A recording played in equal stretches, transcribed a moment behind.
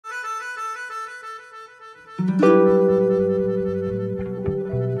Hello,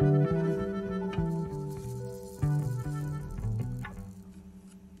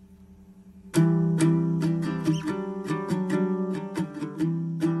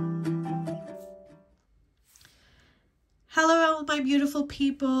 all my beautiful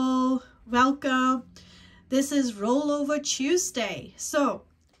people. Welcome. This is Rollover Tuesday. So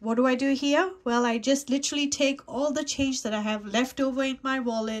what do I do here? Well, I just literally take all the change that I have left over in my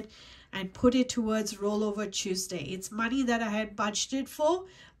wallet and put it towards Rollover Tuesday. It's money that I had budgeted for,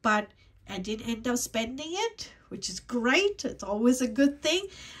 but I didn't end up spending it, which is great. It's always a good thing.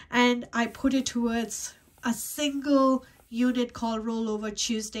 And I put it towards a single unit called Rollover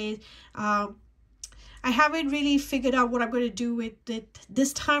Tuesday. I haven't really figured out what I'm going to do with it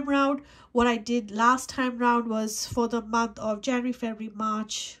this time round. What I did last time round was for the month of January, February,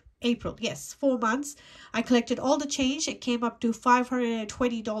 March, April. Yes, 4 months. I collected all the change. It came up to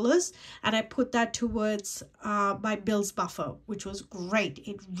 $520 and I put that towards my bills buffer, which was great.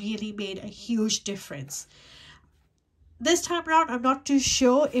 It really made a huge difference. This time around, I'm not too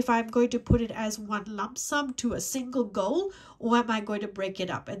sure if I'm going to put it as one lump sum to a single goal, or am I going to break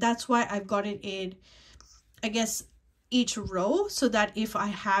it up? And that's why I've got it in, I guess, each row, so that if I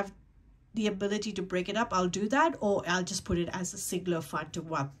have the ability to break it up, I'll do that, or I'll just put it as a singular fund to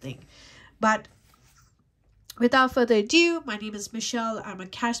one thing. But without further ado, my name is Michelle. I'm a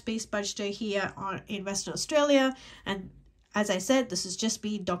cash-based budgeter here in Western Australia. And as I said, this is just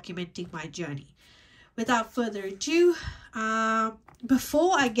me documenting my journey. Without further ado,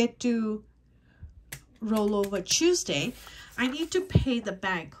 before I get to Rollover Tuesday, I need to pay the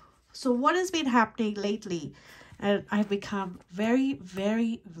bank. So what has been happening lately, and I've become very,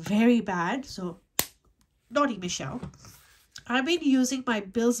 very, very bad. So naughty Michelle. I've been using my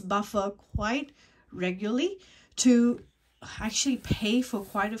bills buffer quite regularly to actually pay for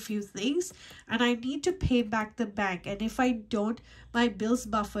quite a few things, and I need to pay back the bank. And if I don't, my bills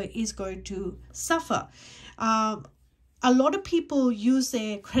buffer is going to suffer. A lot of people use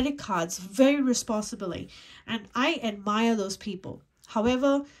their credit cards very responsibly, and I admire those people.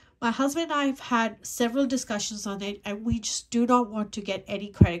 However, my husband and I have had several discussions on it, and we just do not want to get any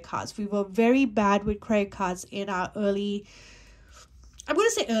credit cards. We were very bad with credit cards in our early, I'm going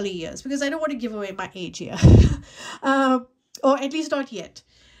to say early years, because I don't want to give away my age here. Or at least not yet.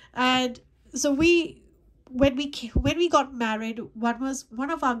 And so when we got married,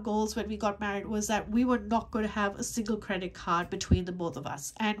 one of our goals when we got married was that we were not going to have a single credit card between the both of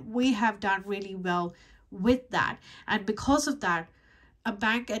us. And we have done really well with that. And because of that, a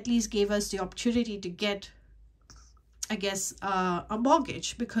bank at least gave us the opportunity to get, I guess, a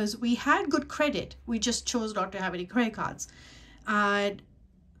mortgage, because we had good credit. We just chose not to have any credit cards. And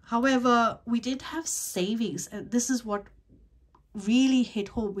however, we didn't have savings, and this is what really hit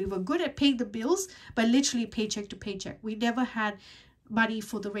home. We were good at paying the bills, but literally paycheck to paycheck. We never had money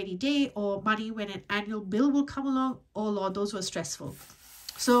for the rainy day, or money when an annual bill will come along. Oh Lord, those were stressful.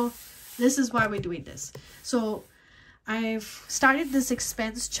 So this is why we're doing this. So I've started this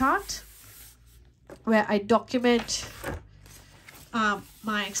expense chart where I document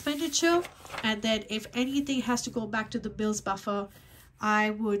my expenditure, and then if anything has to go back to the bills buffer, I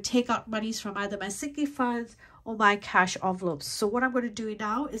would take out monies from either my sinking funds or my cash envelopes. So what I'm going to do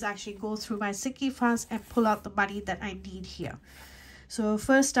now is actually go through my sinking funds and pull out the money that I need here. So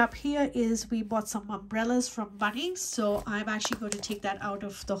first up here is we bought some umbrellas from Bunnings. So I'm actually going to take that out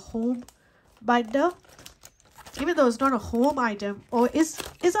of the home binder. Even though it's not a home item, or is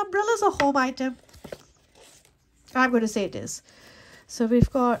umbrellas a home item? I'm going to say it is. So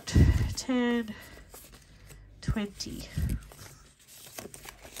we've got 10, 20.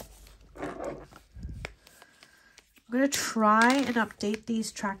 I'm going to try and update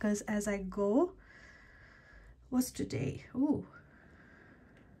these trackers as I go. What's today? Ooh.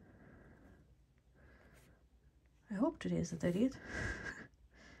 I hope today is the 30th.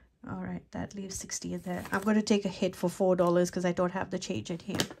 All right, that leaves 60 in there. I'm going to take a hit for $4 because I don't have the change in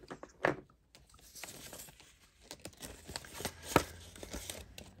here.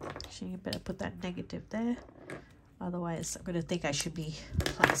 Actually, you better put that negative there. Otherwise, I'm going to think I should be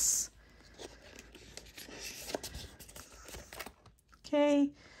plus.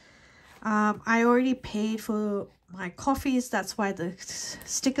 Okay. I already paid for my coffees. That's why the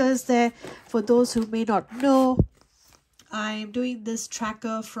sticker is there. For those who may not know, I'm doing this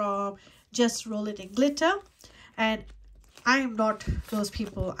tracker from Just Roll It in Glitter. And I am not those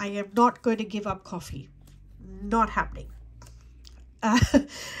people. I am not going to give up coffee. Not happening.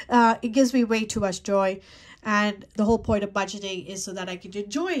 It gives me way too much joy. And the whole point of budgeting is so that I can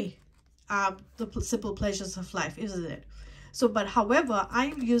enjoy the simple pleasures of life, isn't it? So, but however,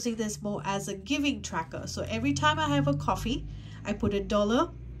 I'm using this more as a giving tracker. So every time I have a coffee, I put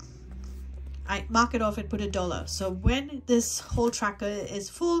 $1. I mark it off and put $1. So when this whole tracker is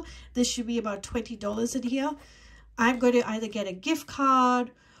full, this should be about $20 in here. I'm going to either get a gift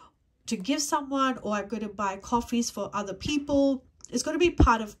card to give someone, or I'm going to buy coffees for other people. It's going to be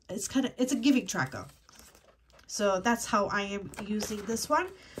part of, it's a giving tracker. So that's how I am using this one.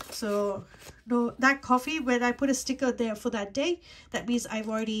 So no, that coffee, when I put a sticker there for that day, that means I've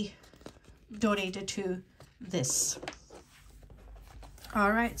already donated to this.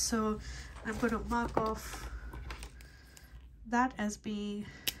 All right, so I'm going to mark off that as being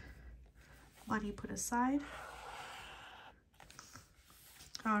money put aside.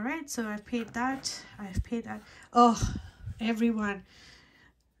 All right, so I've paid that. I've paid that. Oh, everyone,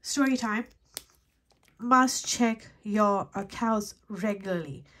 story time. Must check your accounts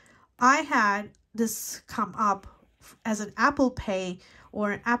regularly. I had this come up as an Apple Pay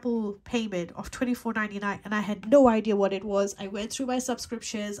or an Apple payment of $24.99, and I had no idea what it was. I went through my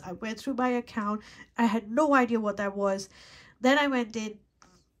subscriptions, I went through my account, I had no idea what that was. Then I went in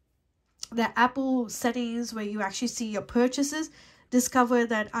the Apple settings where you actually see your purchases, discovered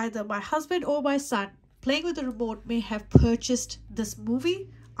that either my husband or my son playing with the remote may have purchased this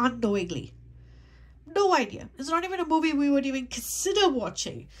movie unknowingly. No idea. It's not even a movie we would even consider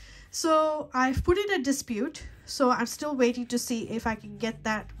watching. So I've put in a dispute. So I'm still waiting to see if I can get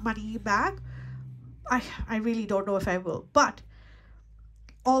that money back. I really don't know if I will. But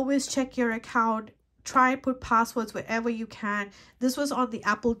always check your account. Try and put passwords wherever you can. This was on the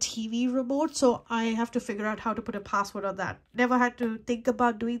Apple TV remote, so I have to figure out how to put a password on that. Never had to think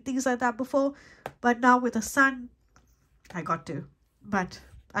about doing things like that before. But now with a son, I got to. But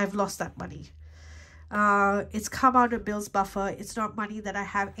I've lost that money. It's come out of Bill's buffer. It's not money that I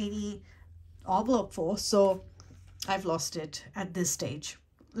have any envelope for, so I've lost it at this stage.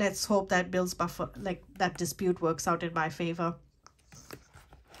 Let's hope that Bill's buffer, like that dispute, works out in my favor.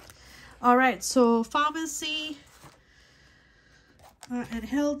 All right, so pharmacy and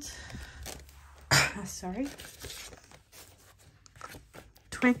health. Sorry,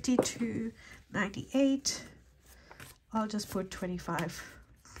 $22.98. I'll just put 25.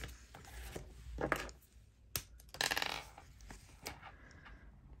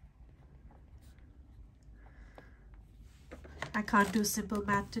 I can't do simple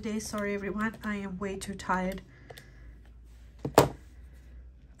math today. Sorry, everyone. I am way too tired.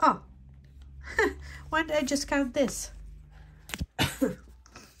 Oh, why did I just count this?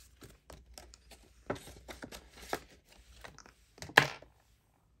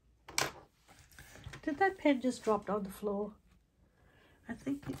 Did that pen just drop on the floor? I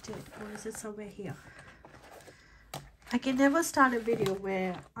think it did. Or is it somewhere here? I can never start a video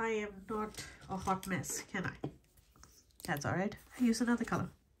where I am not a hot mess, can I? That's all right. I use another color.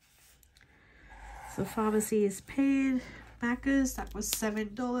 So pharmacy is paid. Macca's, that was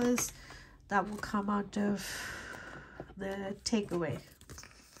 $7. That will come out of the takeaway.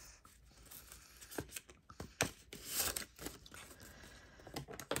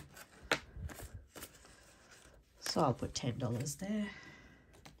 So I'll put $10 there.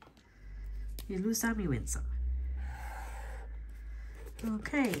 You lose some, you win some.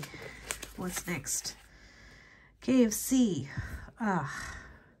 Okay, what's next? KFC.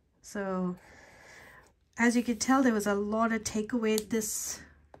 So as you can tell, there was a lot of takeaway this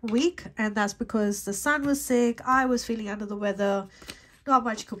week, and that's because the son was sick, I was feeling under the weather, not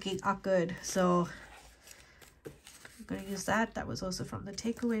much cooking occurred, so I'm going to use that. That was also from the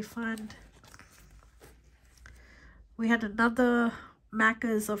takeaway fund. We had another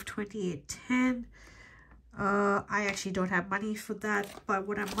Macca's of $28.10. I actually don't have money for that, but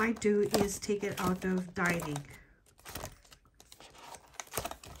what I might do is take it out of dining.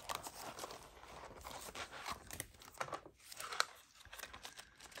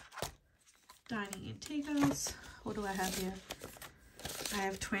 Dining and takeouts. What do I have here? I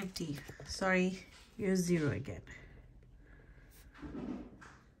have 20. Sorry, you're 0 again.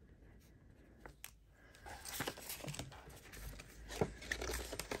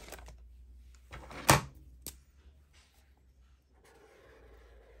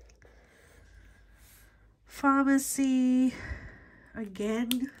 Pharmacy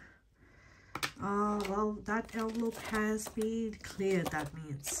again. Well, that envelope has been cleared, that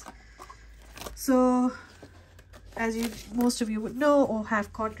means. So as most of you would know or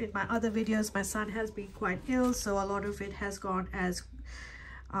have caught in my other videos, my son has been quite ill, so a lot of it has gone as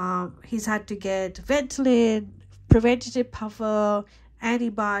he's had to get Ventolin, preventative puffer,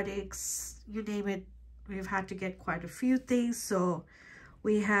 antibiotics, you name it. We've had to get quite a few things, so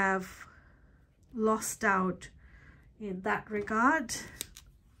we have lost out in that regard.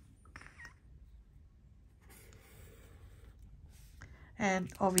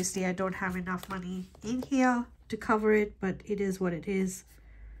 And obviously I don't have enough money in here to cover it, but it is what it is.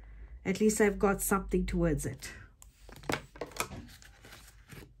 At least I've got something towards it.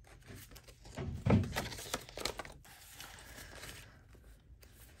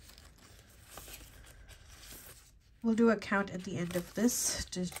 We'll do a count at the end of this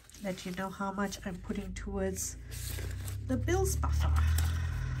to let you know how much I'm putting towards the bills buffer.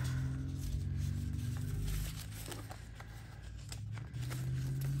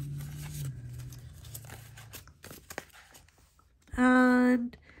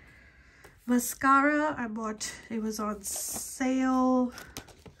 And mascara, I bought, it was on sale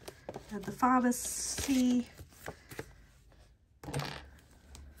at the pharmacy.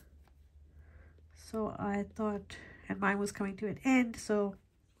 So I thought, and mine was coming to an end, so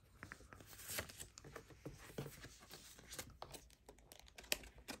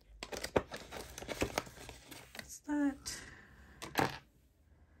that's that.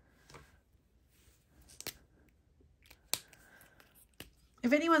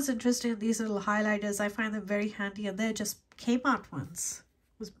 If anyone's interested in these little highlighters, I find them very handy, and they're just Kmart ones.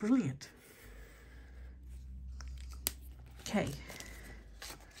 It was brilliant. Okay.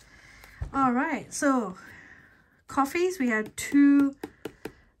 All right, so coffees, we had 2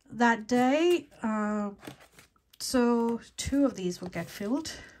 that day. So 2 of these will get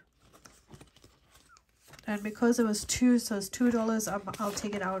filled. And because it was 2, so it's $2, I'll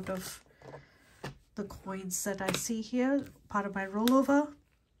take it out of the coins that I see here, part of my rollover.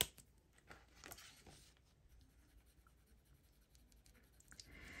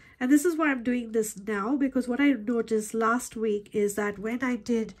 And this is why I'm doing this now, because what I noticed last week is that when I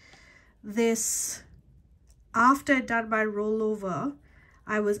did this after I'd done my rollover,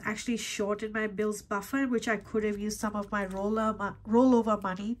 I was actually short in my bills buffer, which I could have used some of my rollover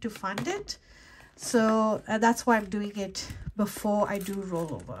money to fund it. So that's why I'm doing it before I do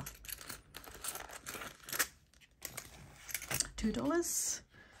rollover. $2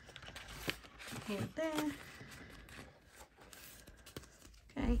 here and there.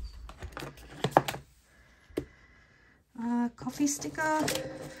 Okay. Coffee sticker.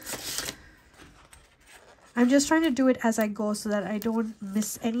 I'm just trying to do it as I go so that I don't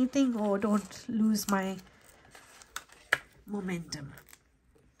miss anything or don't lose my momentum.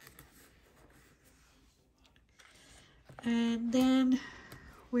 And then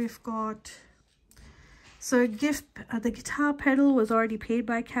we've got, so gift, the guitar pedal was already paid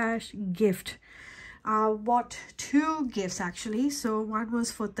by cash. Gift, bought 2 gifts actually. So one was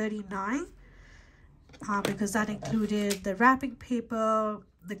for $39 because that included the wrapping paper,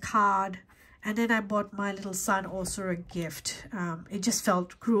 the card, and then I bought my little son also a gift. It just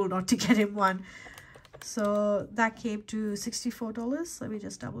felt cruel not to get him one. So that came to $64. Let me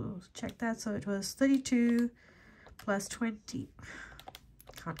just double check that. So it was 32 plus 20.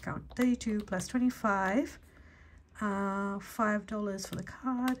 Can't count. 32 plus 25. $5 for the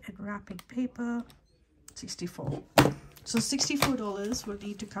card and wrapping paper. 64. So $64 will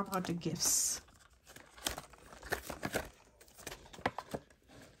need to come out of gifts.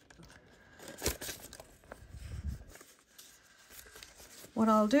 What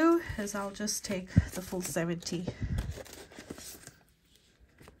I'll do is I'll just take the full 70.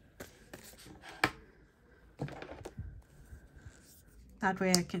 That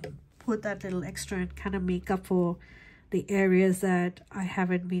way I can put that little extra and kind of make up for the areas that I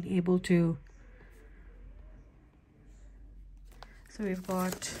haven't been able to. So we've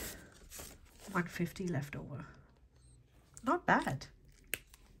got $150 left over. Not bad.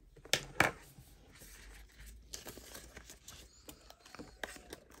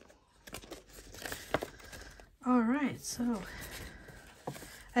 All right, so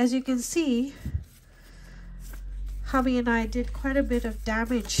as you can see, hubby and I did quite a bit of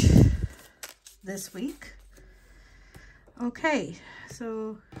damage this week. Okay,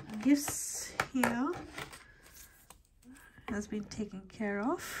 so gifts here has been taken care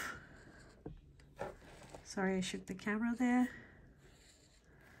of. Sorry, I shook the camera there.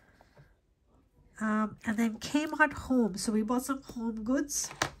 And then Kmart Home. So we bought some home goods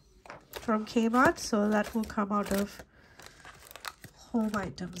from Kmart, so that will come out of home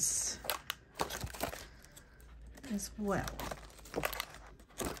items as well.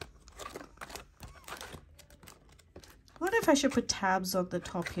 I wonder if I should put tabs on the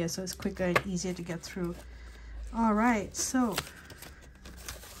top here so it's quicker and easier to get through. All right, so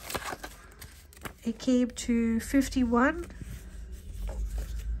it came to 51.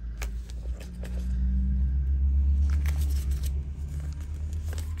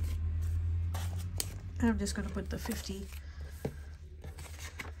 I'm just going to put the 50.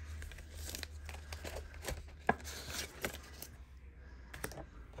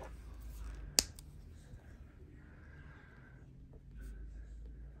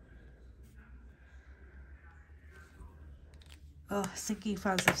 Oh, sinking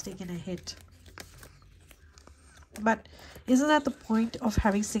funds have taken a hit. But isn't that the point of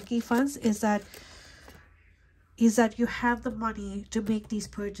having sinking funds? Is that you have the money to make these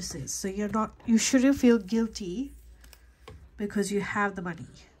purchases. So you shouldn't feel guilty because you have the money.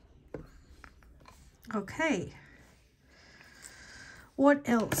 Okay. What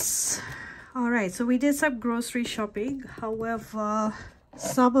else? All right, so we did some grocery shopping. However,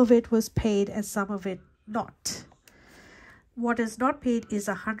 some of it was paid and some of it not. What is not paid is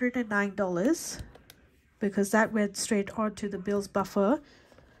 $109 because that went straight onto the bills buffer.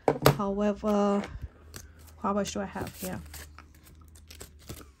 However, how much do I have here?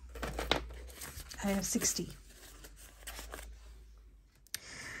 I have 60.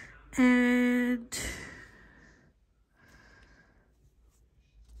 And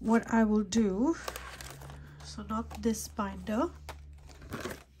what I will do, so not this binder.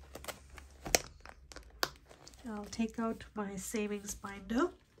 I'll take out my savings binder.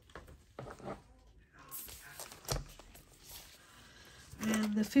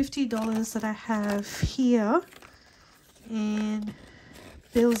 And the $50 that I have here in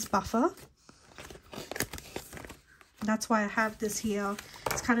bills buffer, that's why I have this here.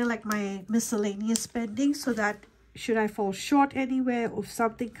 It's kind of like my miscellaneous spending, so that should I fall short anywhere or if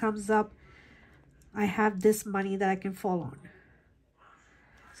something comes up, I have this money that I can fall on.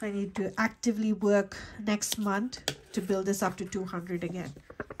 So I need to actively work next month to build this up to 200 again.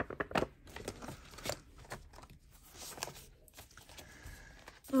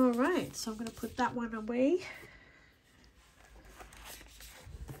 All right, so I'm going to put that one away.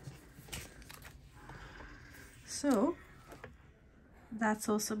 So that's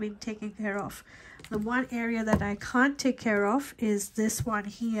also been taken care of. The one area that I can't take care of is this one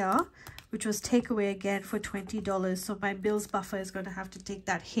here, which was takeaway again for $20. So my bills buffer is going to have to take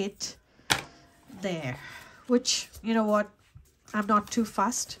that hit there, which, you know what, I'm not too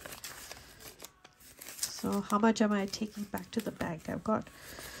fussed. So how much am I taking back to the bank? I've got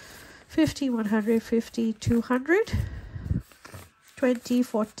 50, 100, 50, 200, 20,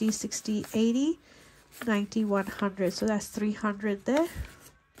 40, 60, 80, 90, 100. So that's 300 there.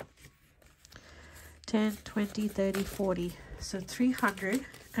 10, 20, 30, 40. So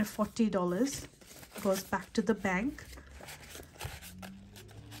 $340 goes back to the bank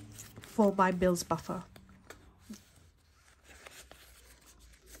for my bills buffer.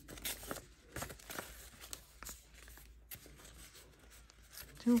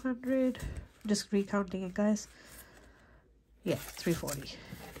 $200. Just recounting it, guys. Yeah, $340.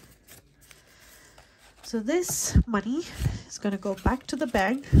 So this money is going to go back to the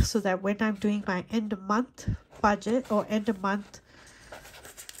bank so that when I'm doing my end of month budget or end of month,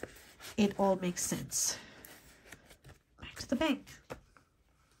 it all makes sense. Back to the bank.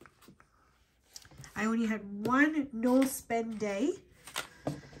 I only had one no spend day,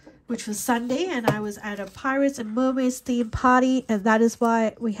 which was Sunday, and I was at a Pirates and Mermaids theme party, and that is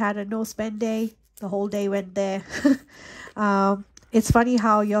why we had a no spend day. The whole day went there. It's funny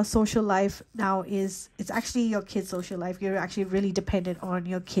how your social life now it's actually your kid's social life. You're actually really dependent on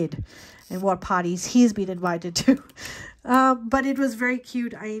your kid and what parties he's been invited to. But it was very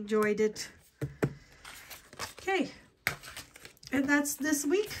cute. I enjoyed it. Okay. And that's this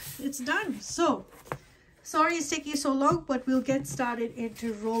week. It's done. So, sorry it's taking so long, but we'll get started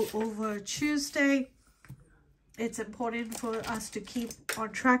into Rollover Tuesday. It's important for us to keep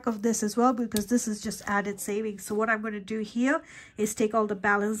on track of this as well, because this is just added savings. So what I'm going to do here is take all the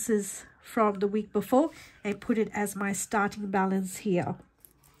balances from the week before and put it as my starting balance here.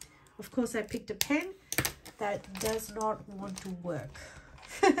 Of course, I picked a pen that does not want to work.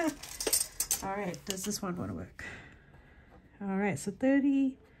 All right, does this one want to work? All right, so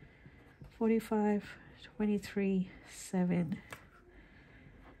 30, 45, 23, 7,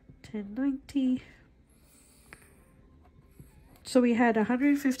 10, 90. So we had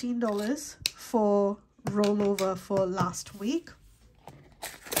 $115 for rollover for last week.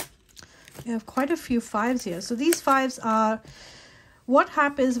 We have quite a few fives here. So these fives are what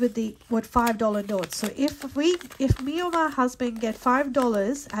happens with $5 notes. So if me or my husband get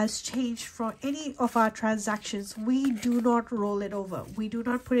 $5 as change from any of our transactions, we do not roll it over. We do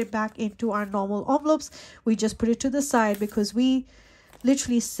not put it back into our normal envelopes. We just put it to the side because we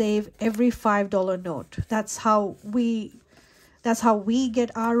literally save every $5 note. That's how we get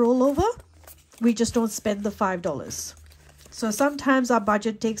our rollover. We just don't spend the $5. So sometimes our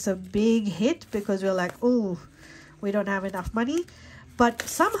budget takes a big hit because we're like, oh, we don't have enough money. But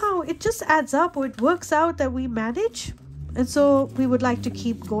somehow it just adds up, or it works out that we manage. And so we would like to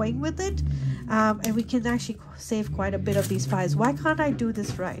keep going with it. And we can actually save quite a bit of these fives. Why can't I do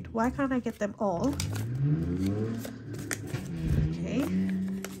this right? Why can't I get them all? Okay,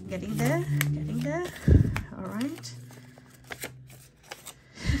 getting there, getting there. All right.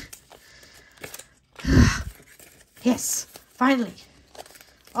 Yes, finally.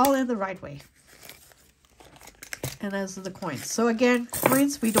 All in the right way. And those are the coins. So again,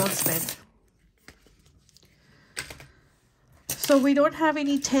 coins we don't spend. So we don't have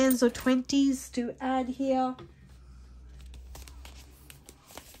any 10s or 20s to add here.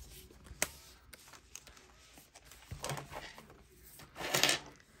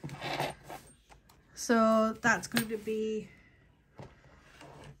 So that's going to be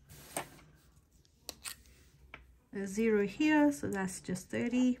a 0 here. So that's just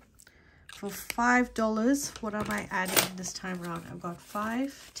 30. For $5, what am I adding this time around? I've got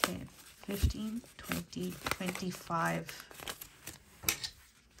 5, 10, 15, 20, 25.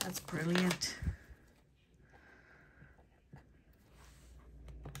 That's brilliant.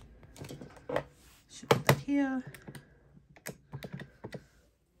 Should put that here.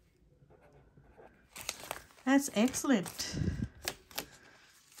 That's excellent.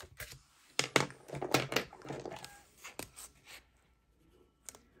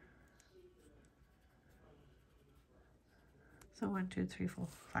 So 1, 2, 3, 4,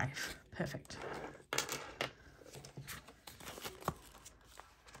 5. Perfect.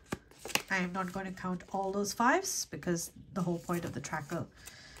 I am not going to count all those 5s because the whole point of the tracker.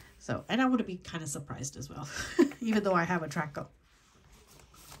 So, and I would be kind of surprised as well, even though I have a tracker.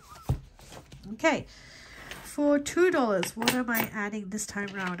 Okay, for $2, what am I adding this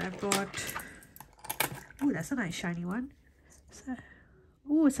time around? I've got, oh, that's a nice shiny one.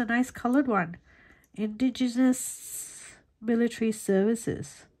 Oh, it's a nice colored one. Indigenous Military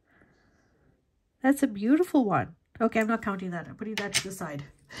Services. That's a beautiful one. Okay, I'm not counting that. I'm putting that to the side.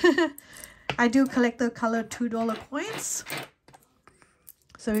 I do collect the colored $2 coins.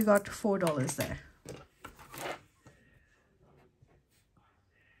 So we got $4 there.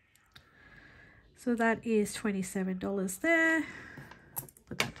 So that is $27 there.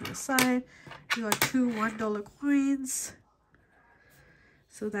 Put that to the side. You got 2 $1 coins.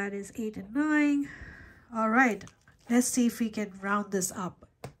 So that is 8 and 9. All right. Let's see if we can round this up.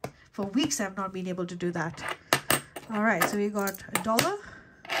 For weeks, I've not been able to do that. All right. So we got $1,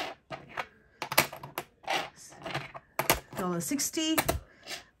 $1.60,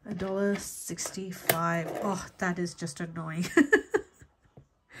 $1.65. Oh, that is just annoying.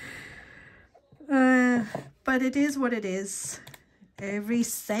 But it is what it is. Every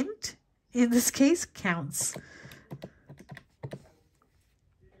cent in this case counts.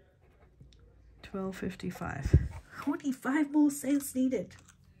 $12.55. Only 5 more cents needed.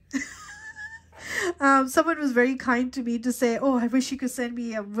 Someone was very kind to me to say, oh, I wish you could send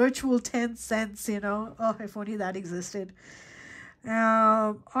me a virtual 10 cents, you know. Oh, if only that existed.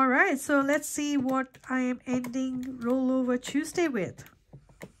 All right, so let's see what I am ending Rollover Tuesday with.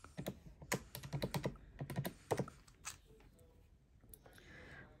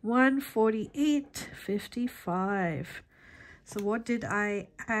 $148.55. So what did I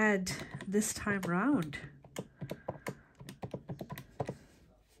add this time round?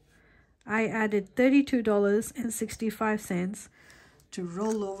 I added $32.65 to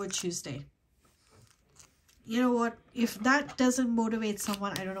Rollover Tuesday. You know what? If that doesn't motivate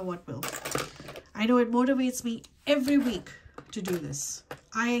someone, I don't know what will. I know it motivates me every week to do this.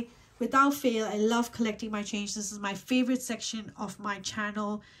 Without fail, I love collecting my change. This is my favorite section of my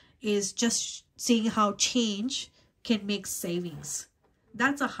channel, is just seeing how change can make savings.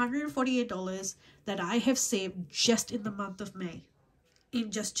 That's $148 that I have saved just in the month of May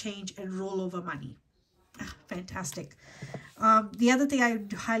in just change and rollover money. Fantastic. The other thing I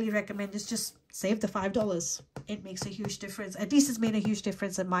would highly recommend is just save the $5. It makes a huge difference. At least it's made a huge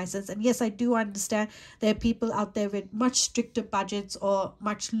difference in my sense. And yes, I do understand there are people out there with much stricter budgets or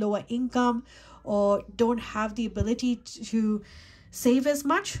much lower income or don't have the ability to save as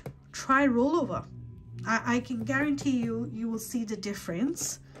much. Try rollover. I can guarantee you will see the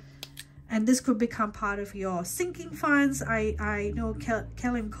difference. And this could become part of your sinking funds. I know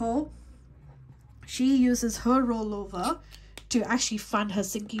Kellen Cole, she uses her rollover to actually fund her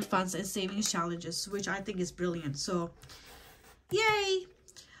sinking funds and savings challenges, which I think is brilliant. So, yay!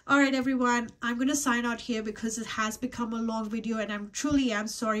 All right, everyone, I'm going to sign out here because it has become a long video and I'm truly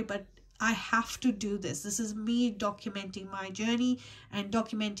sorry, but I have to do this. This is me documenting my journey and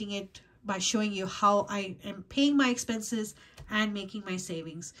documenting it by showing you how I am paying my expenses and making my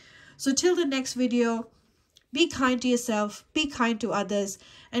savings. So till the next video, be kind to yourself, be kind to others,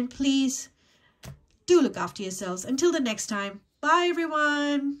 and please do look after yourselves. Until the next time, bye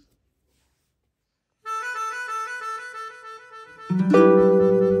everyone.